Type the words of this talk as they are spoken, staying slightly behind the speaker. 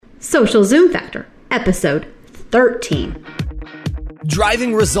Social Zoom Factor, episode 13.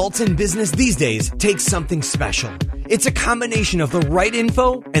 Driving results in business these days takes something special. It's a combination of the right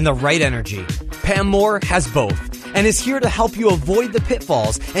info and the right energy. Pam Moore has both and is here to help you avoid the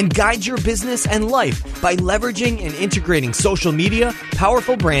pitfalls and guide your business and life by leveraging and integrating social media,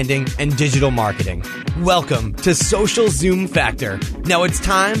 powerful branding, and digital marketing. Welcome to Social Zoom Factor. Now it's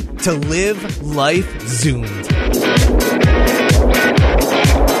time to live life zoomed.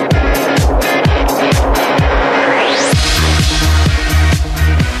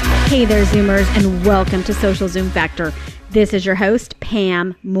 Hey there, Zoomers, and welcome to Social Zoom Factor. This is your host,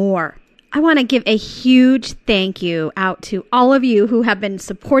 Pam Moore. I want to give a huge thank you out to all of you who have been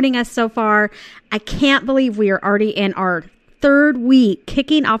supporting us so far. I can't believe we are already in our third week,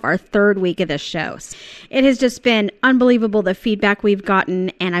 kicking off our third week of this show. It has just been unbelievable, the feedback we've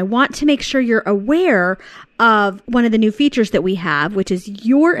gotten, and I want to make sure you're aware of one of the new features that we have, which is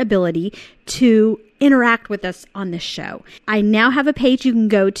your ability to interact with us on this show. I now have a page you can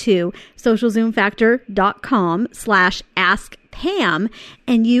go to, socialzoomfactor.com/askpam,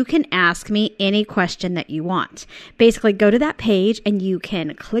 and you can ask me any question that you want. Basically, go to that page and you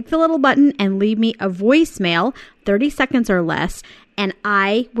can click the little button and leave me a voicemail, 30 seconds or less, and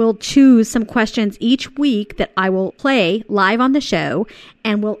I will choose some questions each week that I will play live on the show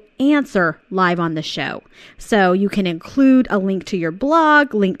and will answer live on the show. So you can include a link to your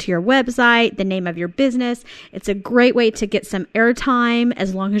blog, link to your website, the name of your business. It's a great way to get some airtime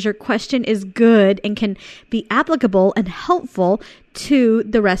as long as your question is good and can be applicable and helpful to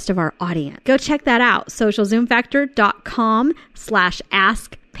the rest of our audience. Go check that out,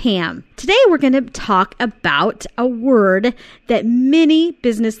 socialzoomfactor.com/askpam. Today, we're going to talk about a word that many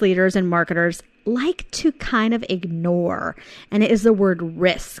business leaders and marketers like to kind of ignore, and it is the word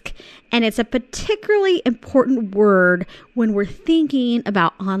risk. And it's a particularly important word when we're thinking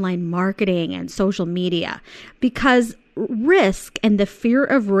about online marketing and social media, because risk and the fear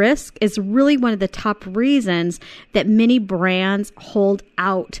of risk is really one of the top reasons that many brands hold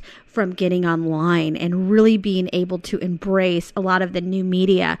out from getting online and really being able to embrace a lot of the new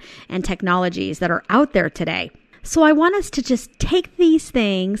media and technologies that are out there today. So I want us to just take these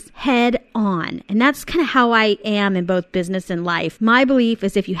things head on. And that's kind of how I am in both business and life. My belief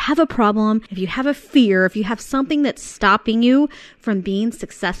is if you have a problem, if you have a fear, if you have something that's stopping you from being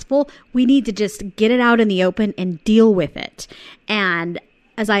successful, we need to just get it out in the open and deal with it. And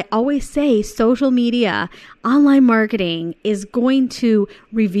as I always say, social media, online marketing is going to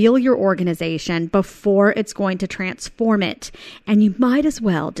reveal your organization before it's going to transform it. And you might as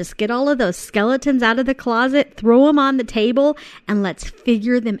well just get all of those skeletons out of the closet, throw them on the table, and let's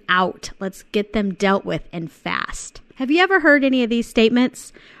figure them out. Let's get them dealt with and fast. Have you ever heard any of these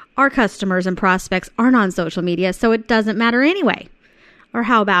statements? Our customers and prospects aren't on social media, so it doesn't matter anyway. Or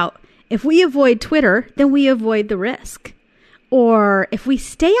how about, if we avoid Twitter, then we avoid the risk. Or if we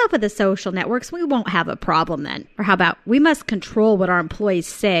stay off of the social networks, we won't have a problem then. Or how about, we must control what our employees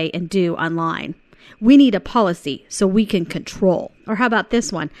say and do online. We need a policy so we can control. Or how about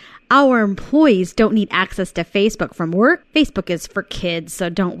this one? Our employees don't need access to Facebook from work. Facebook is for kids, so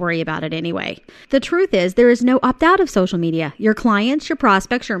don't worry about it anyway. The truth is, there is no opt-out of social media. Your clients, your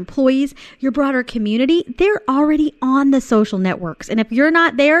prospects, your employees, your broader community, they're already on the social networks. And if you're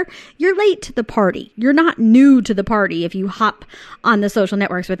not there, you're late to the party. You're not new to the party if you hop on the social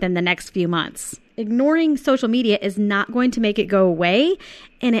networks within the next few months. Ignoring social media is not going to make it go away,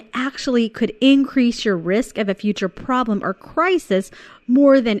 and it actually could increase your risk of a future problem or crisis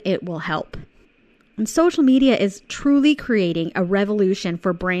more than it will help. And social media is truly creating a revolution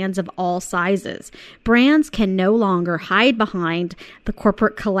for brands of all sizes. Brands can no longer hide behind the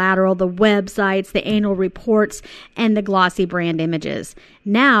corporate collateral, the websites, the annual reports, and the glossy brand images.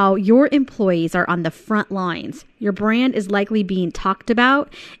 Now, your employees are on the front lines. Your brand is likely being talked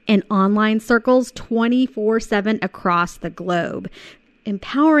about in online circles 24/7 across the globe.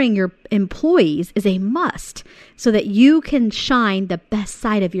 Empowering your employees is a must so that you can shine the best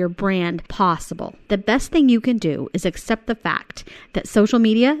side of your brand possible. The best thing you can do is accept the fact that social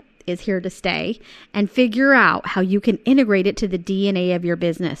media is here to stay and figure out how you can integrate it to the DNA of your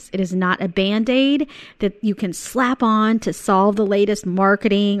business. It is not a Band-Aid that you can slap on to solve the latest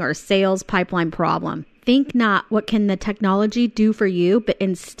marketing or sales pipeline problem. Think not what can the technology do for you, but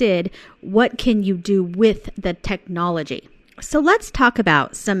instead, what can you do with the technology? So let's talk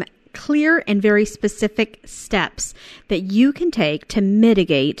about some clear and very specific steps that you can take to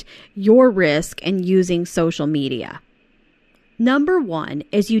mitigate your risk in using social media. Number one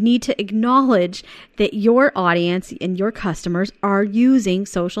is you need to acknowledge that your audience and your customers are using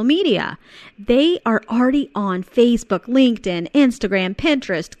social media. They are already on Facebook, LinkedIn, Instagram,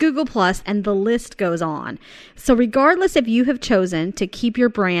 Pinterest, Google+, and the list goes on. So regardless if you have chosen to keep your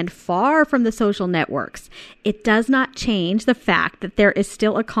brand far from the social networks, it does not change the fact that there is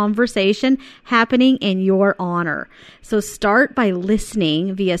still a conversation happening in your honor. So start by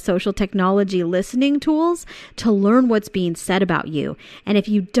listening via social technology listening tools to learn what's being said about you. And if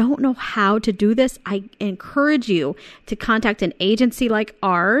you don't know how to do this, I encourage you to contact an agency like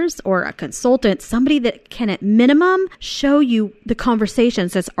ours or a consultant, somebody that can at minimum show you the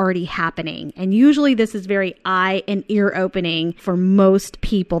conversations that's already happening. And usually this is very eye and ear opening for most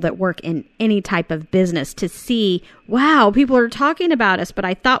people that work in any type of business to see, wow, people are talking about us, but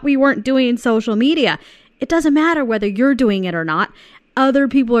I thought we weren't doing social media. It doesn't matter whether you're doing it or not. Other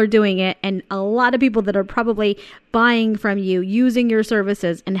people are doing it, and a lot of people that are probably buying from you, using your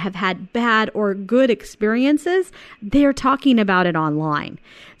services, and have had bad or good experiences, they're talking about it online.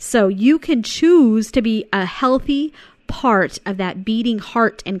 So you can choose to be a healthy part of that beating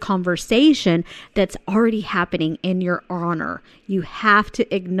heart and conversation that's already happening in your honor. You have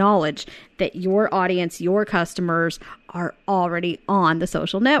to acknowledge that your audience, your customers are already on the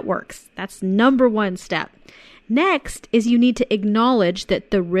social networks. That's number one step. Next is you need to acknowledge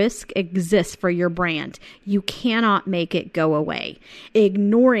that the risk exists for your brand. You cannot make it go away.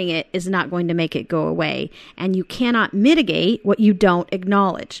 Ignoring it is not going to make it go away, and you cannot mitigate what you don't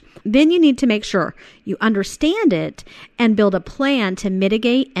acknowledge. Then you need to make sure you understand it and build a plan to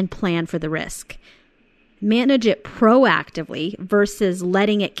mitigate and plan for the risk. Manage it proactively versus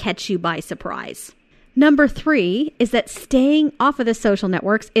letting it catch you by surprise. Number 3 is that staying off of the social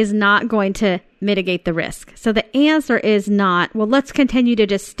networks is not going to mitigate the risk. So the answer is not, well, let's continue to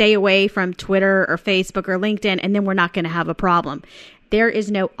just stay away from Twitter or Facebook or LinkedIn, and then we're not going to have a problem. There is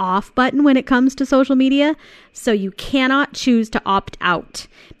no off button when it comes to social media, so you cannot choose to opt out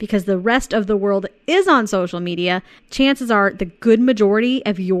because the rest of the world is on social media. Chances are the good majority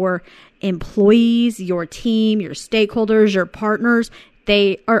of your employees, your team, your stakeholders, your partners,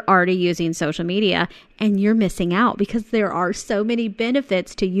 they are already using social media, and you're missing out because there are so many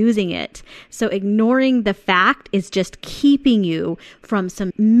benefits to using it. So ignoring the fact is just keeping you from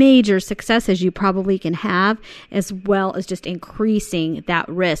some major successes you probably can have, as well as just increasing that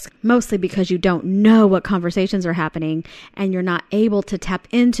risk, mostly because you don't know what conversations are happening and you're not able to tap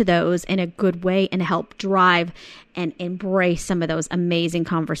into those in a good way and help drive and embrace some of those amazing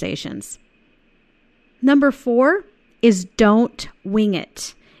conversations. Number 4 is don't wing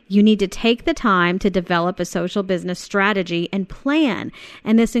it. You need to take the time to develop a social business strategy and plan.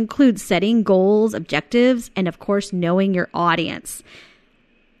 And this includes setting goals, objectives, and of course, knowing your audience.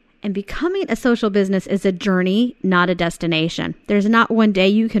 And becoming a social business is a journey, not a destination. There's not one day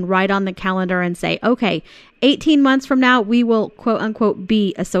you can write on the calendar and say, okay, 18 months from now, we will quote unquote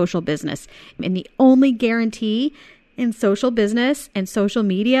be a social business. And the only guarantee in social business and social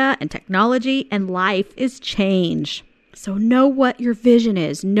media and technology and life is change. So know what your vision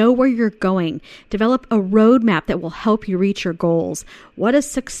is, know where you're going, develop a roadmap that will help you reach your goals. What does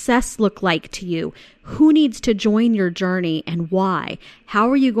success look like to you? Who needs to join your journey and why? How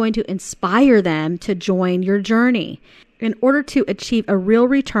are you going to inspire them to join your journey? In order to achieve a real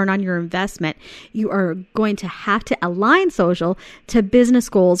return on your investment, you are going to have to align social to business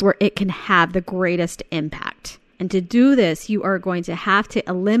goals where it can have the greatest impact. And to do this, you are going to have to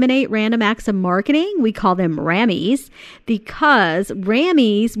eliminate random acts of marketing. We call them Rammies, because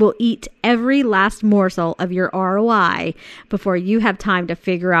Rammies will eat every last morsel of your ROI before you have time to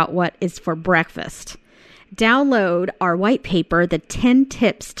figure out what is for breakfast. Download our white paper, the 10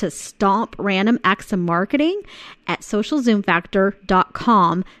 tips to stomp random acts of marketing at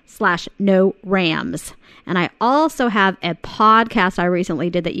socialzoomfactor.com/no-rams. And I also have a podcast I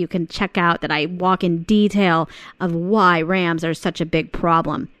recently did that you can check out that I walk in detail of why Rams are such a big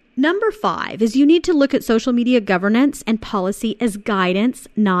problem. Number 5 is you need to look at social media governance and policy as guidance,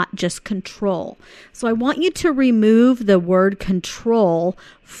 not just control. So I want you to remove the word control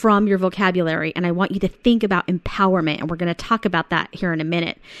from your vocabulary, and I want you to think about empowerment, and we're going to talk about that here in a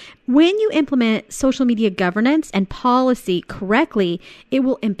minute. When you implement social media governance and policy correctly, it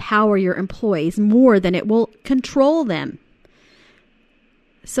will empower your employees more than it will control them.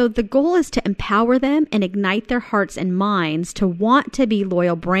 So the goal is to empower them and ignite their hearts and minds to want to be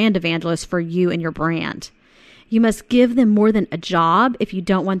loyal brand evangelists for you and your brand. You must give them more than a job if you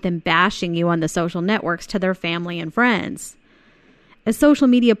don't want them bashing you on the social networks to their family and friends. A social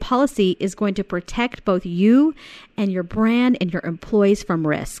media policy is going to protect both you and your brand and your employees from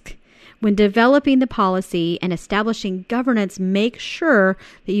risk. When developing the policy and establishing governance, make sure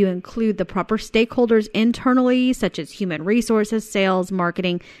that you include the proper stakeholders internally, such as human resources, sales,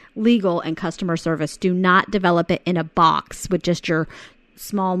 marketing, legal, and customer service. Do not develop it in a box with just your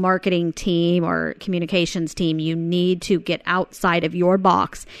small marketing team or communications team. You need to get outside of your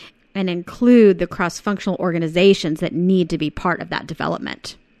box and include the cross-functional organizations that need to be part of that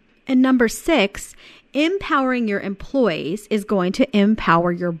development. And number 6, empowering your employees is going to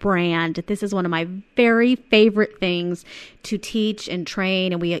empower your brand. This is one of my very favorite things to teach and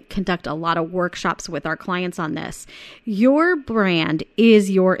train, and we conduct a lot of workshops with our clients on this. Your brand is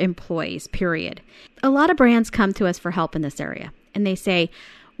your employees, period. A lot of brands come to us for help in this area, and they say,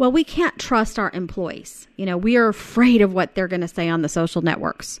 well, we can't trust our employees. We are afraid of what they're going to say on the social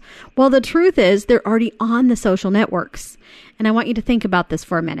networks. Well, the truth is they're already on the social networks. And I want you to think about this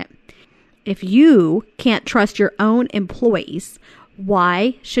for a minute. If you can't trust your own employees,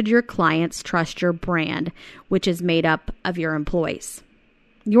 why should your clients trust your brand, which is made up of your employees?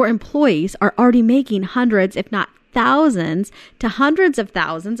 Your employees are already making hundreds, if not thousands, to hundreds of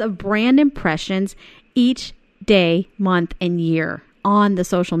thousands of brand impressions each day, month, and year on the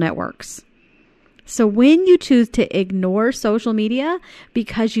social networks. So when you choose to ignore social media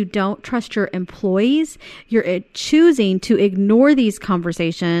because you don't trust your employees, you're choosing to ignore these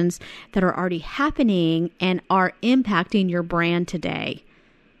conversations that are already happening and are impacting your brand today.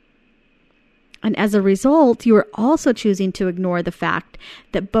 And as a result, you are also choosing to ignore the fact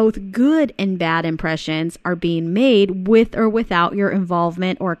that both good and bad impressions are being made with or without your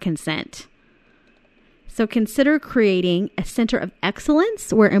involvement or consent. So consider creating a center of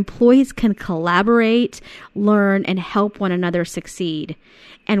excellence where employees can collaborate, learn, and help one another succeed.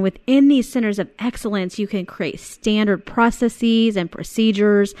 And within these centers of excellence, you can create standard processes and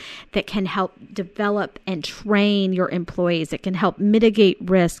procedures that can help develop and train your employees. It can help mitigate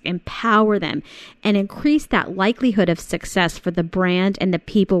risk, empower them, and increase that likelihood of success for the brand and the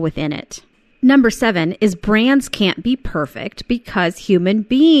people within it. Number 7 is brands can't be perfect because human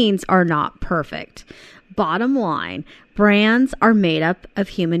beings are not perfect. Bottom line, brands are made up of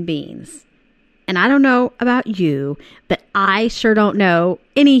human beings. And I don't know about you, but I sure don't know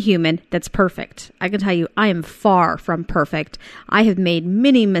any human that's perfect. I can tell you, I am far from perfect. I have made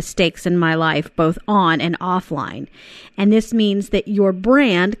many mistakes in my life, both on and offline. And this means that your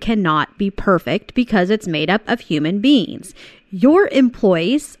brand cannot be perfect because it's made up of human beings. Your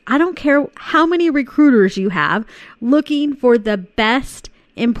employees, I don't care how many recruiters you have looking for the best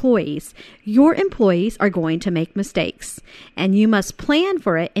employees, your employees are going to make mistakes, and you must plan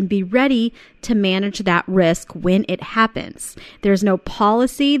for it and be ready to manage that risk when it happens. There's no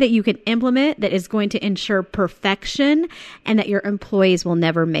policy that you can implement that is going to ensure perfection and that your employees will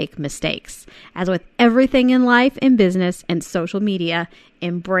never make mistakes. As with everything in life, in business, and social media,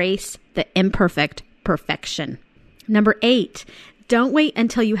 embrace the imperfect perfection. Number 8, don't wait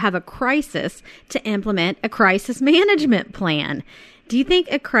until you have a crisis to implement a crisis management plan. Do you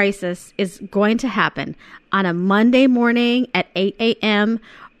think a crisis is going to happen on a Monday morning at 8 a.m.,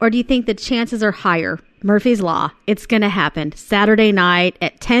 or do you think the chances are higher? Murphy's Law, it's going to happen Saturday night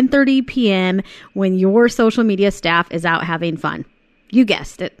at 10:30 p.m. when your social media staff is out having fun. You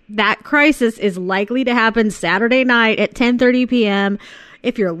guessed it. That crisis is likely to happen Saturday night at 10:30 p.m.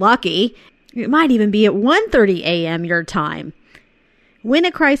 If you're lucky, it might even be at 1:30 a.m. your time. When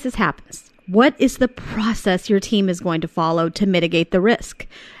a crisis happens, what is the process your team is going to follow to mitigate the risk?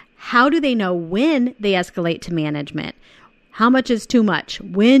 How do they know when they escalate to management? How much is too much?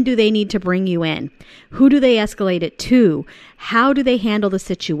 When do they need to bring you in? Who do they escalate it to? How do they handle the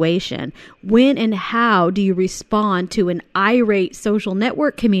situation? When and how do you respond to an irate social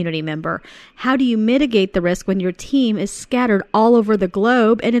network community member? How do you mitigate the risk when your team is scattered all over the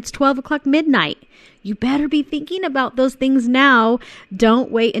globe and it's 12 o'clock midnight? You better be thinking about those things now.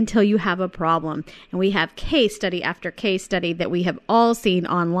 Don't wait until you have a problem. And we have case study after case study that we have all seen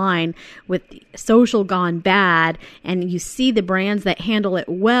online with social gone bad. And you see the brands that handle it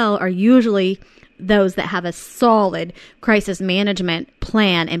well are usually those that have a solid crisis management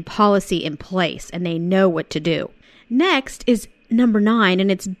plan and policy in place, and they know what to do. Next is number 9,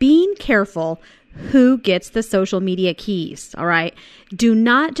 and it's being careful who gets the social media keys. All right. Do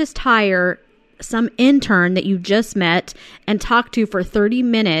not just hire some intern that you just met and talked to for 30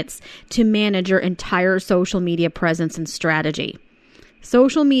 minutes to manage your entire social media presence and strategy.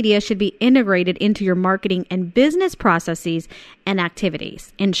 Social media should be integrated into your marketing and business processes and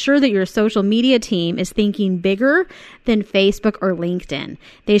activities. Ensure that your social media team is thinking bigger than Facebook or LinkedIn.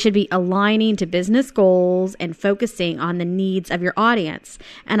 They should be aligning to business goals and focusing on the needs of your audience.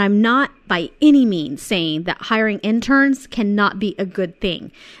 And I'm not by any means saying that hiring interns cannot be a good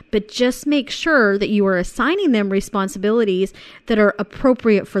thing, but just make sure that you are assigning them responsibilities that are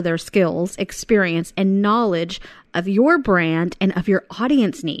appropriate for their skills, experience, and knowledge of your brand and of your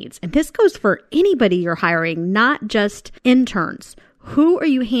audience needs. And this goes for anybody you're hiring, not just interns. Who are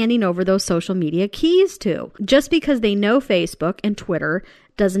you handing over those social media keys to? Just because they know Facebook and Twitter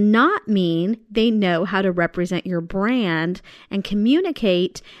does not mean they know how to represent your brand and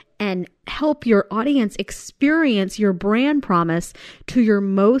communicate and help your audience experience your brand promise to your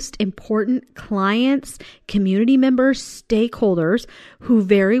most important clients, community members, stakeholders who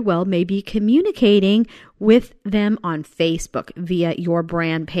very well may be communicating with them on Facebook via your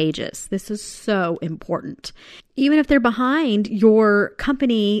brand pages. This is so important. Even if they're behind your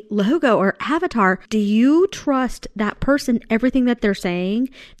company logo or avatar, do you trust that person, everything that they're saying?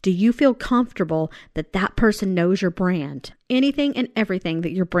 Do you feel comfortable that that person knows your brand? Anything and everything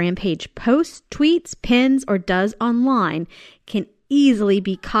that your brand page posts, tweets, pins, or does online can easily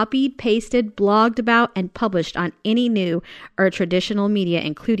be copied, pasted, blogged about, and published on any new or traditional media,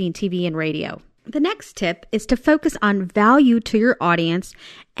 including TV and radio. The next tip is to focus on value to your audience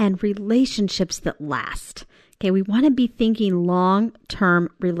and relationships that last. Okay, we want to be thinking long-term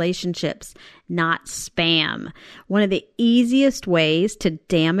relationships, not spam. One of the easiest ways to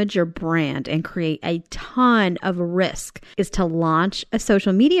damage your brand and create a ton of risk is to launch a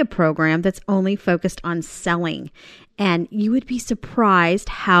social media program that's only focused on selling. And you would be surprised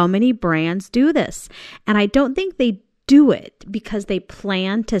how many brands do this. And I don't think they do it because they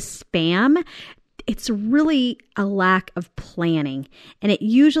plan to spam. It's really a lack of planning. And it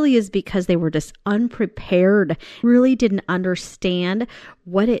usually is because they were just unprepared, really didn't understand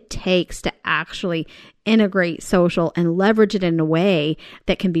what it takes to actually integrate social and leverage it in a way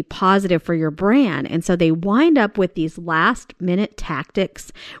that can be positive for your brand. And so they wind up with these last minute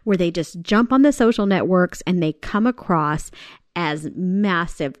tactics where they just jump on the social networks and they come across as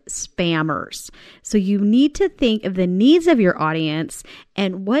massive spammers. So you need to think of the needs of your audience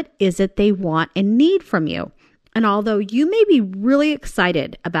and what is it they want and need from you. And although you may be really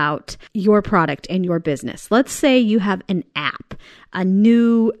excited about your product and your business, let's say you have an app, a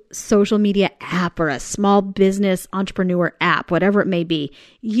new social media app or a small business entrepreneur app, whatever it may be,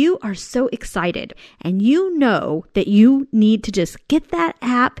 you are so excited and you know that you need to just get that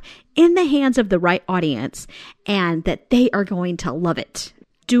app in the hands of the right audience and that they are going to love it.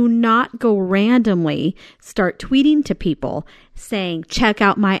 Do not go randomly start tweeting to people saying, check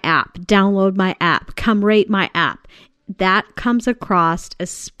out my app, download my app, come rate my app. That comes across as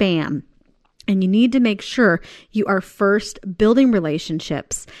spam. And you need to make sure you are first building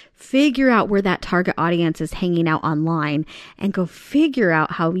relationships, figure out where that target audience is hanging out online, and go figure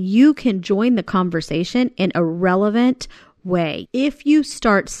out how you can join the conversation in a relevant way. If you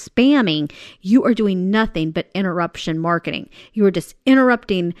start spamming, you are doing nothing but interruption marketing. You are just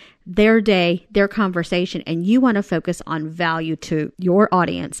interrupting their day, their conversation, and you want to focus on value to your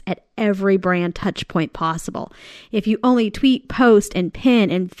audience at every brand touch point possible. If you only tweet, post, and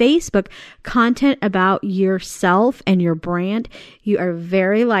pin and Facebook content about yourself and your brand, you are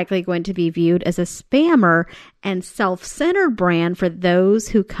very likely going to be viewed as a spammer and self-centered brand for those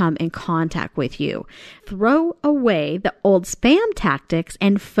who come in contact with you. Throw away the old spam tactics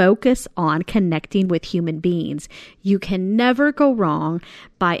and focus on connecting with human beings. You can never go wrong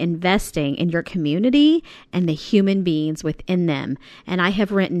by investing in your community and the human beings within them. And I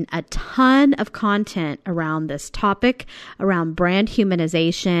have written a ton of content around this topic, around brand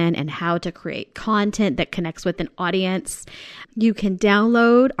humanization and how to create content that connects with an audience. You can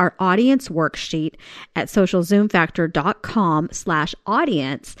download our audience worksheet at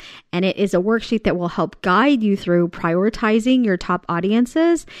socialzoomfactor.com/audience. And it is a worksheet that will help guide you through prioritizing your top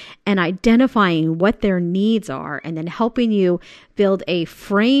audiences and identifying what their needs are, and then helping you build a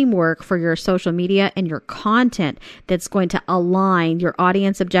framework for your social media and your content that's going to align your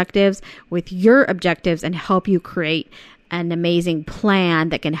audience objectives with your objectives and help you create an amazing plan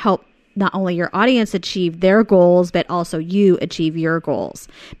that can help not only your audience achieve their goals, but also you achieve your goals.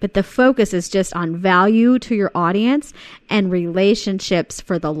 But the focus is just on value to your audience and relationships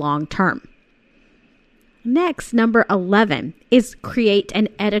for the long term. Next, number 11 is create an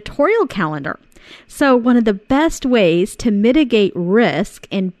editorial calendar. So one of the best ways to mitigate risk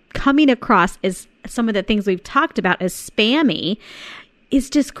in coming across as some of the things we've talked about as spammy is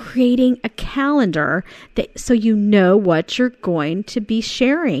just creating a calendar so you know what you're going to be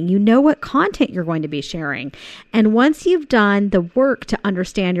sharing. You know what content you're going to be sharing. And once you've done the work to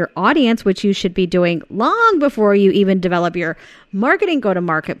understand your audience, which you should be doing long before you even develop your marketing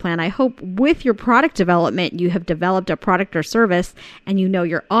go-to-market plan, I hope with your product development, you have developed a product or service and you know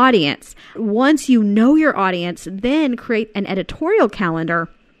your audience. Once you know your audience, then create an editorial calendar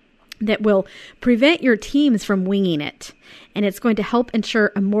that will prevent your teams from winging it. And it's going to help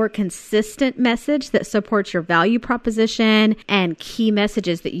ensure a more consistent message that supports your value proposition and key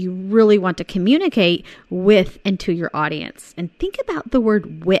messages that you really want to communicate with and to your audience. And think about the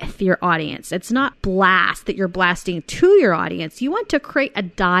word with your audience. It's not blast that you're blasting to your audience. You want to create a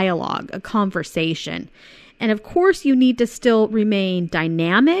dialogue, a conversation. And of course, you need to still remain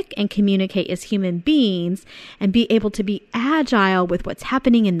dynamic and communicate as human beings and be able to be agile with what's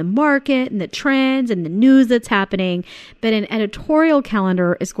happening in the market and the trends and the news that's happening. But an editorial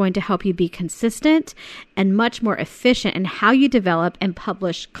calendar is going to help you be consistent and much more efficient in how you develop and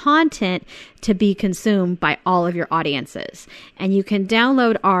publish content to be consumed by all of your audiences. And you can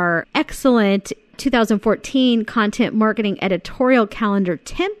download our excellent 2014 content marketing editorial calendar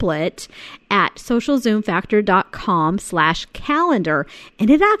template at socialzoomfactor.com/calendar. And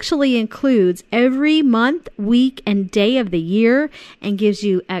it actually includes every month, week, and day of the year and gives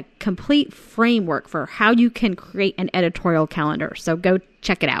you a complete framework for how you can create an editorial calendar. So go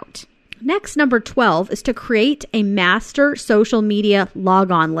check it out. Next, number 12 is to create a master social media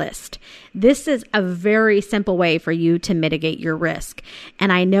logon list. This is a very simple way for you to mitigate your risk.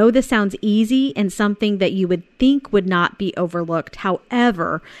 And I know this sounds easy and something that you would think would not be overlooked.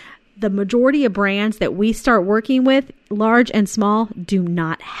 However, the majority of brands that we start working with, large and small, do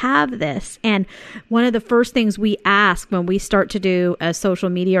not have this. And one of the first things we ask when we start to do a social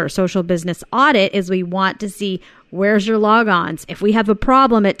media or social business audit is we want to see, where's your logons? If we have a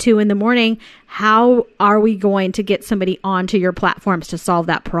problem at 2 a.m, how are we going to get somebody onto your platforms to solve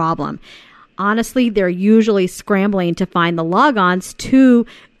that problem? Honestly, they're usually scrambling to find the logons to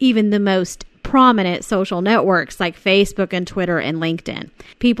even the most prominent social networks like Facebook and Twitter and LinkedIn.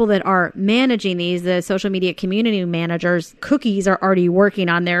 People that are managing these, the social media community managers, cookies are already working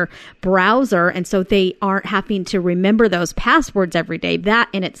on their browser, and so they aren't having to remember those passwords every day. That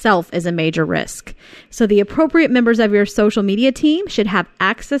in itself is a major risk. So the appropriate members of your social media team should have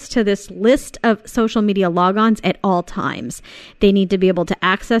access to this list of social media logons at all times. They need to be able to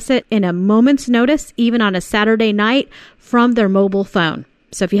access it in a moment's notice, even on a Saturday night, from their mobile phone.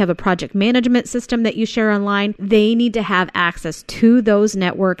 So if you have a project management system that you share online, they need to have access to those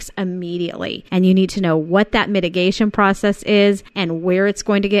networks immediately. And you need to know what that mitigation process is and where it's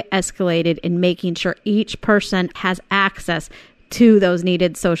going to get escalated in making sure each person has access to those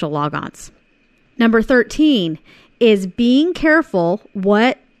needed social logons. Number 13 is being careful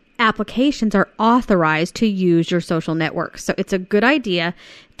what applications are authorized to use your social network. So it's a good idea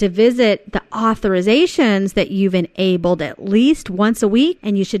to visit the authorizations that you've enabled at least once a week,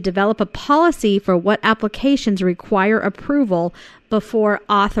 and you should develop a policy for what applications require approval before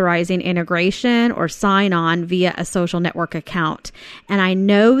authorizing integration or sign on via a social network account. And I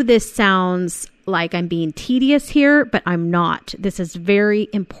know this sounds like I'm being tedious here, but I'm not. This is very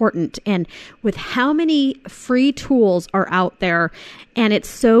important. And with how many free tools are out there, and it's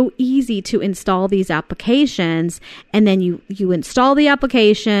so easy to install these applications, and then you install the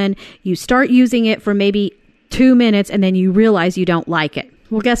application, you start using it for maybe 2 minutes, and then you realize you don't like it.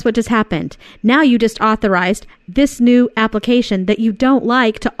 Well, guess what just happened? Now you just authorized this new application that you don't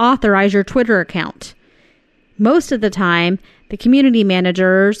like to authorize your Twitter account. Most of the time, the community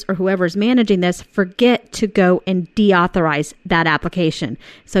managers or whoever's managing this forget to go and deauthorize that application.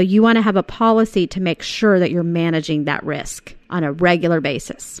 So you want to have a policy to make sure that you're managing that risk on a regular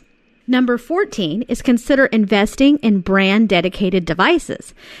basis. Number 14 is consider investing in brand dedicated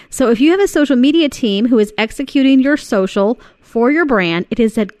devices. So if you have a social media team who is executing your social for your brand, it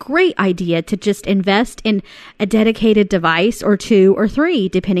is a great idea to just invest in a dedicated device or 2 or 3,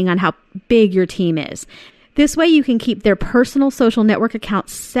 depending on how big your team is. This way you can keep their personal social network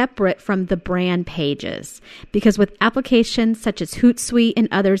accounts separate from the brand pages. Because with applications such as Hootsuite and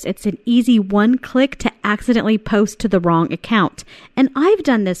others, it's an easy one click to accidentally post to the wrong account. And I've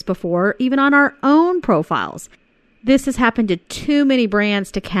done this before, even on our own profiles. This has happened to too many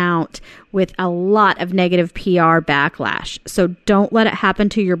brands to count, with a lot of negative PR backlash. So don't let it happen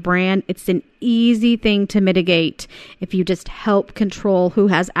to your brand. It's an easy thing to mitigate if you just help control who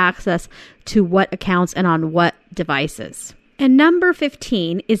has access to what accounts and on what devices. And number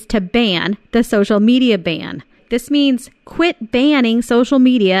 15 is to ban the social media ban. This means quit banning social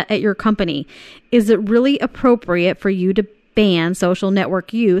media at your company. Is it really appropriate for you to ban social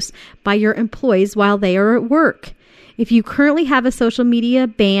network use by your employees while they are at work. If you currently have a social media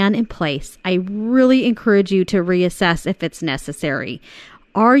ban in place, I really encourage you to reassess if it's necessary.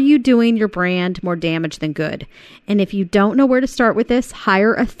 Are you doing your brand more damage than good? And if you don't know where to start with this,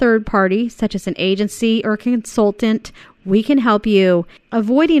 hire a third party, such as an agency or a consultant. We can help you.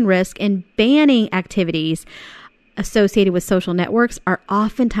 Avoiding risk and banning activities associated with social networks are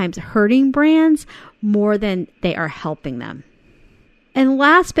oftentimes hurting brands more than they are helping them. And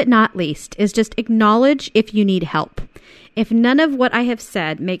last but not least is just acknowledge if you need help. If none of what I have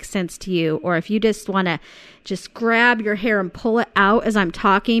said makes sense to you, or if you just want to just grab your hair and pull it out as I'm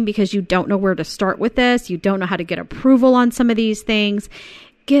talking because you don't know where to start with this, you don't know how to get approval on some of these things,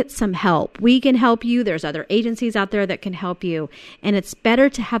 get some help. We can help you. There's other agencies out there that can help you. And it's better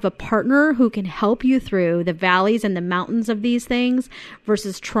to have a partner who can help you through the valleys and the mountains of these things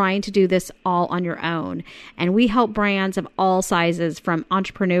versus trying to do this all on your own. And we help brands of all sizes, from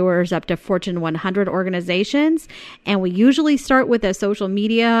entrepreneurs up to Fortune 100 organizations. And we usually start with a social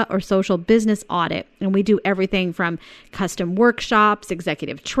media or social business audit. And we do everything from custom workshops,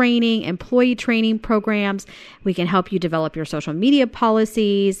 executive training, employee training programs. We can help you develop your social media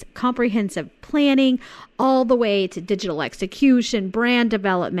policies, comprehensive planning, all the way to digital execution, brand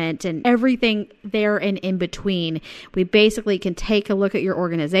development, and everything there and in between. We basically can take a look at your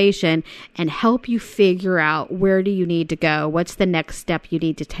organization and help you figure out where do you need to go, what's the next step you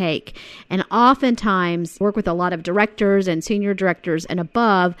need to take. And oftentimes work with a lot of directors and senior directors and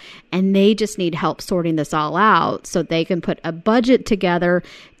above, and they just need help sorting this all out so they can put a budget together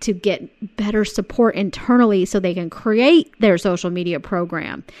to get better support internally so they can create their social media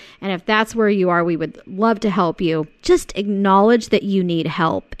program. And if that's where you are, we would love to help you. Just acknowledge that you need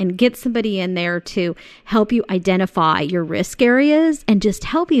help and get somebody in there to help you identify your risk areas and just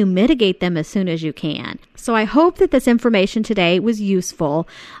help you mitigate them as soon as you can. So I hope that this information today was useful.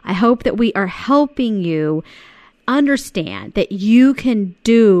 I hope that we are helping you understand that you can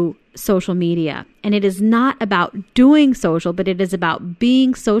do social media. And it is not about doing social, but it is about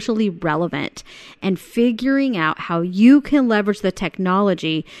being socially relevant and figuring out how you can leverage the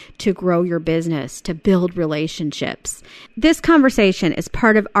technology to grow your business, to build relationships. This conversation is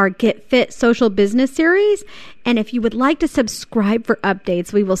part of our Get Fit Social Business series. And if you would like to subscribe for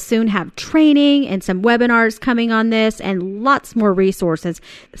updates, we will soon have training and some webinars coming on this and lots more resources.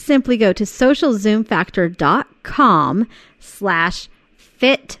 Simply go to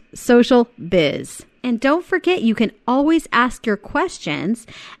socialzoomfactor.com/FitSocialBiz. And don't forget, you can always ask your questions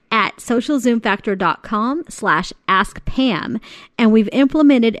at socialzoomfactor.com/askpam. And we've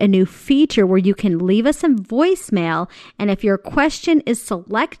implemented a new feature where you can leave us a voicemail. And if your question is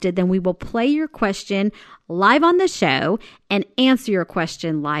selected, then we will play your question live on the show and answer your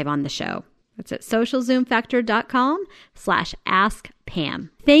question live on the show. That's at socialzoomfactor.com/askpam.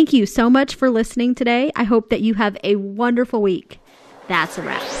 Thank you so much for listening today. I hope that you have a wonderful week. That's a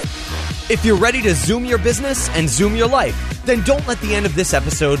wrap. If you're ready to zoom your business and zoom your life, then don't let the end of this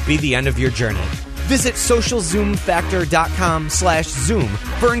episode be the end of your journey. Visit socialzoomfactor.com/zoom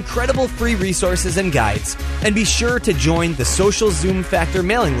for incredible free resources and guides. And be sure to join the Social Zoom Factor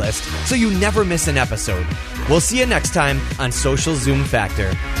mailing list so you never miss an episode. We'll see you next time on Social Zoom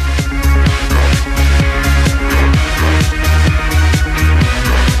Factor.